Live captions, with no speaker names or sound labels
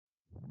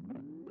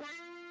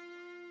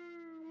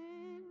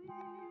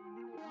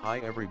Hi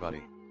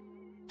everybody.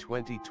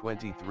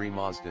 2023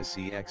 Mazda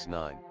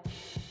CX-9.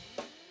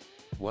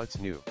 What's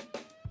new?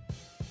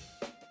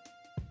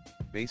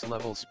 Base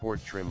level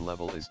sport trim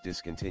level is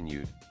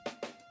discontinued.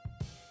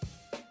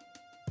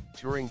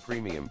 Touring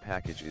premium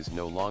package is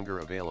no longer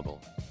available.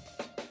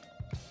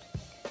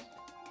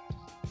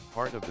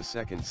 Part of the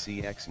second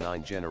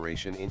CX-9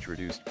 generation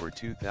introduced for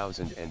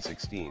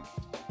 2016.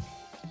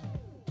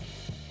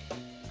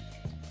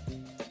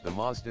 The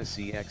Mazda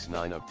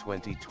CX-9 of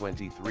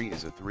 2023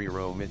 is a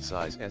 3-row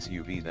midsize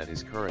SUV that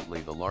is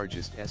currently the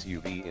largest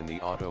SUV in the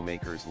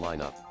automaker's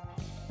lineup.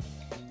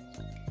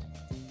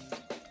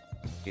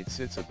 It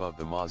sits above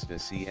the Mazda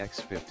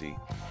CX-50,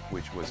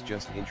 which was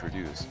just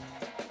introduced.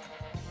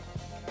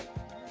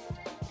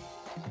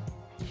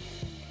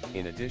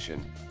 In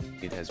addition,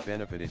 it has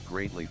benefited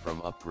greatly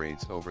from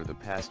upgrades over the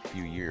past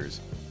few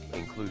years,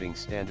 including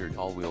standard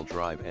all-wheel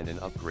drive and an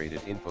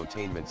upgraded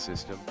infotainment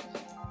system.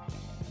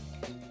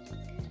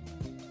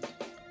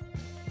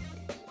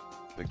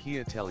 The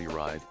Kia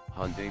Telluride,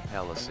 Hyundai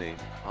Palisade,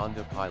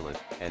 Honda Pilot,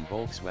 and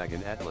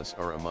Volkswagen Atlas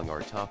are among our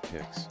top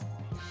picks.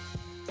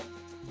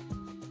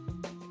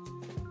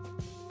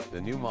 The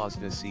new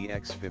Mazda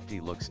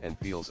CX-50 looks and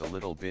feels a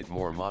little bit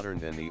more modern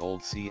than the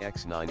old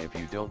CX-9 if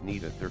you don't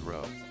need a third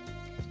row.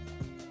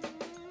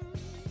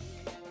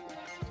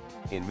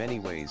 In many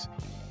ways,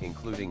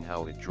 including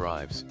how it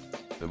drives,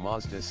 the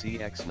Mazda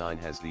CX-9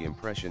 has the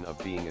impression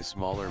of being a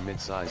smaller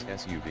midsize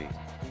SUV.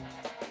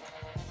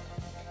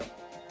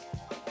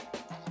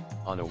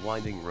 On a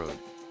winding road,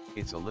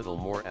 it's a little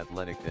more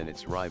athletic than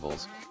its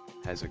rivals,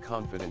 has a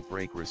confident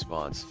brake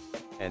response,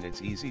 and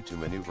it's easy to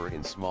maneuver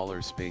in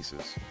smaller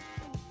spaces.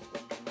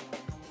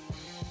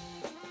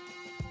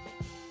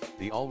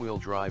 The all-wheel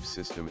drive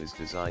system is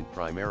designed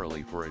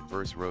primarily for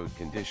adverse road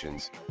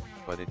conditions,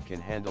 but it can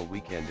handle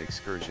weekend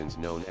excursions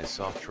known as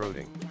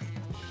soft-roading.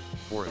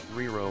 For a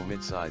 3-row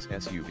midsize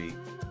SUV,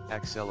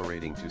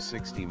 accelerating to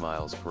 60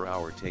 miles per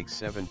hour takes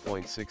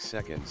 7.6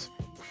 seconds,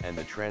 and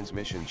the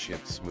transmission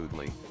shifts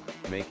smoothly,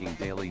 making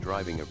daily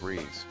driving a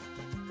breeze.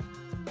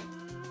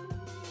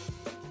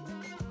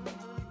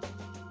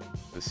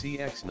 The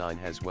CX-9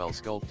 has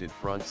well-sculpted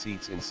front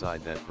seats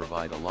inside that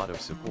provide a lot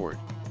of support.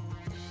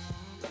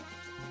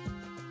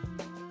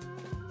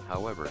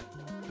 However,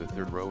 the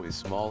third row is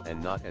small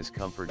and not as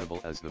comfortable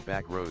as the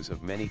back rows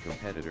of many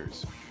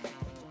competitors.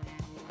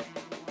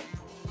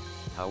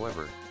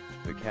 However,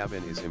 the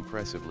cabin is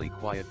impressively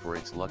quiet for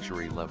its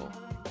luxury level.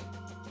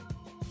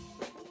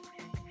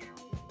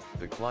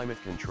 The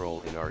climate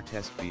control in our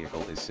test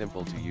vehicle is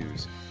simple to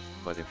use,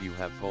 but if you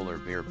have polar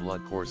bear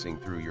blood coursing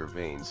through your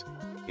veins,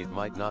 it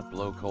might not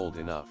blow cold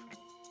enough.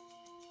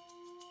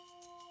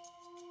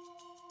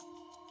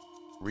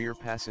 Rear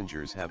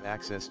passengers have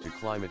access to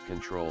climate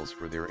controls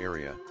for their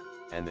area,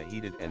 and the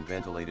heated and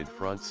ventilated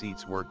front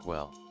seats work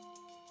well.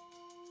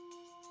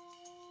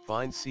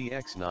 Find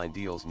CX-9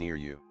 deals near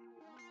you.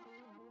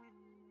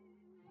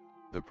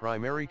 The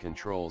primary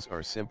controls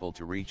are simple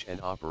to reach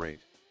and operate.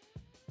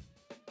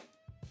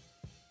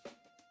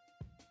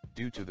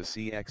 Due to the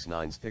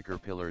CX-9's thicker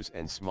pillars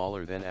and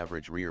smaller than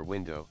average rear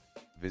window,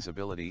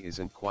 visibility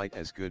isn't quite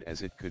as good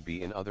as it could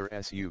be in other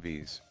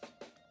SUVs.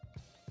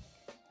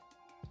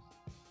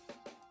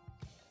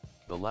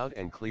 The loud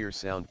and clear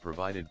sound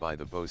provided by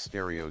the Bose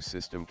stereo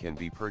system can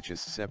be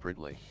purchased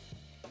separately.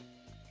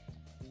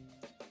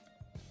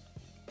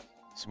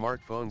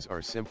 Smartphones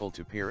are simple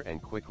to pair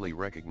and quickly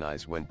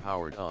recognize when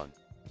powered on.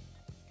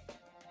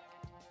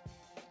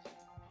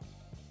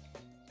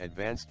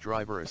 Advanced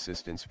driver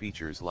assistance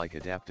features like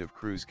adaptive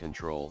cruise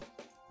control,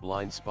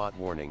 blind spot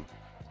warning,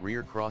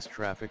 rear cross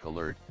traffic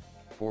alert,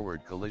 forward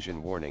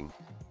collision warning,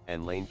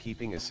 and lane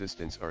keeping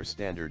assistance are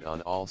standard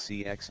on all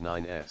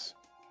CX-9s.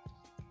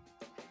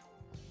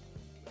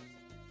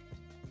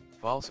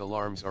 False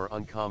alarms are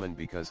uncommon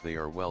because they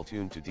are well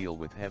tuned to deal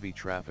with heavy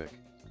traffic.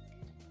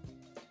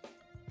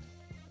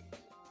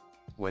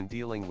 When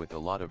dealing with a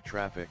lot of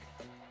traffic,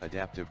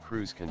 adaptive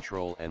cruise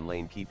control and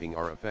lane keeping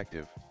are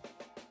effective.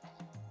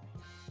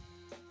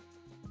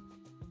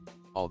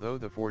 Although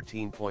the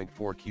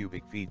 14.4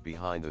 cubic feet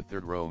behind the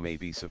third row may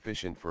be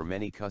sufficient for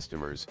many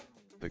customers,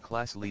 the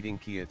class-leading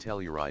Kia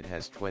Telluride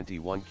has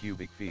 21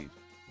 cubic feet.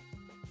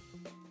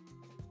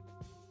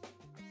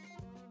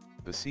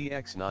 The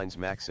CX-9's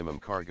maximum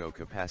cargo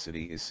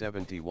capacity is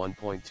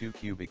 71.2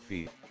 cubic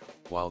feet,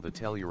 while the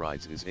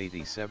Telluride's is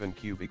 87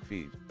 cubic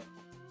feet.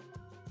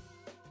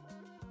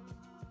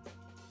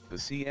 The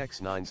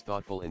CX-9's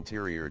thoughtful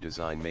interior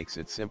design makes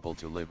it simple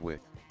to live with,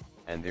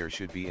 and there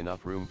should be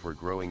enough room for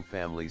growing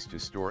families to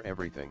store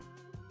everything.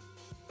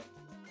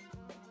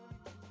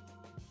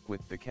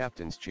 With the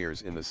captain's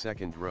chairs in the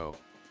second row,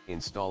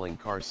 installing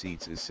car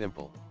seats is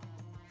simple.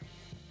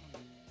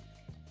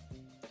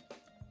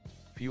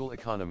 Fuel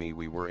economy: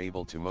 we were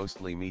able to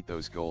mostly meet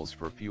those goals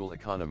for fuel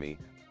economy,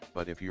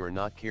 but if you're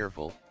not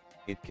careful,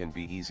 it can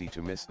be easy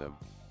to miss them.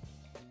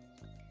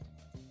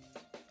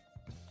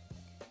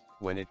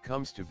 When it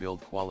comes to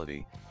build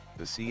quality,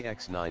 the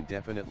CX-9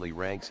 definitely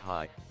ranks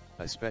high,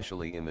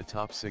 especially in the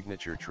top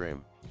signature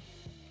trim.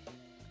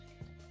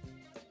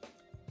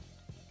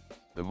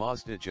 The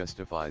Mazda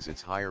justifies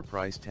its higher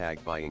price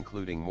tag by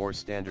including more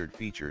standard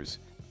features,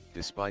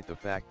 despite the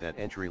fact that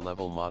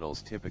entry-level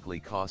models typically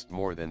cost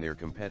more than their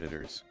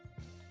competitors.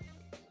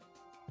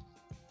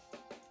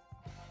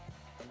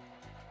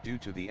 Due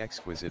to the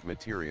exquisite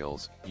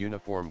materials,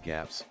 uniform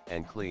gaps,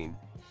 and clean,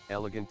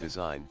 elegant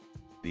design,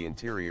 the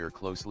interior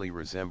closely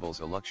resembles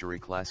a luxury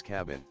class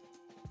cabin.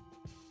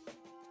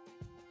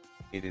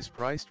 It is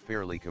priced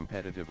fairly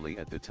competitively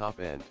at the top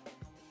end.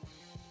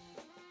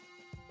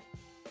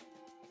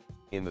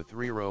 In the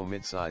 3-row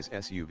midsize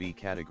SUV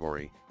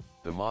category,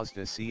 the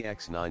Mazda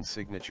CX-9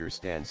 signature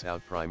stands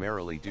out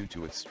primarily due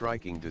to its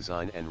striking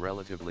design and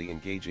relatively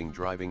engaging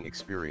driving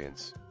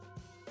experience.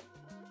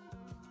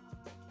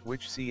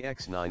 Which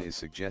CX-9 is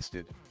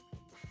suggested?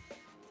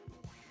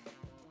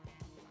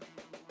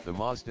 The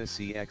Mazda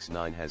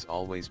CX-9 has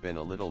always been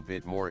a little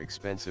bit more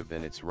expensive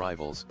than its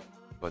rivals,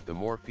 but the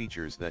more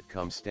features that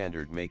come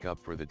standard make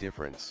up for the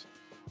difference.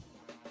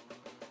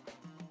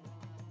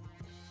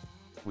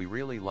 We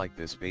really like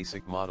this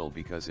basic model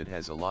because it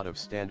has a lot of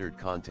standard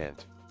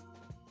content.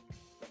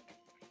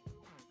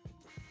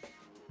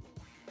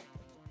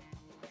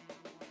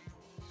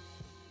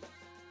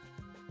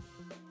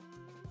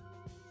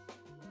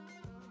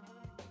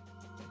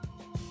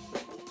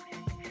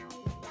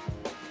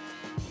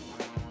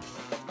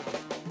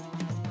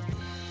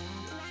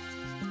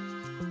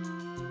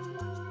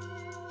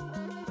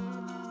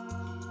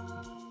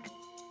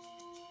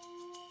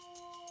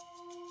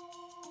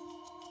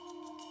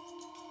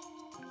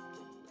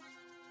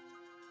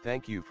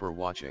 Thank you for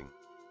watching.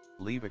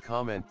 Leave a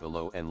comment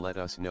below and let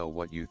us know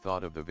what you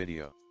thought of the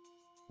video.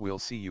 We'll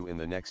see you in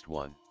the next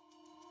one.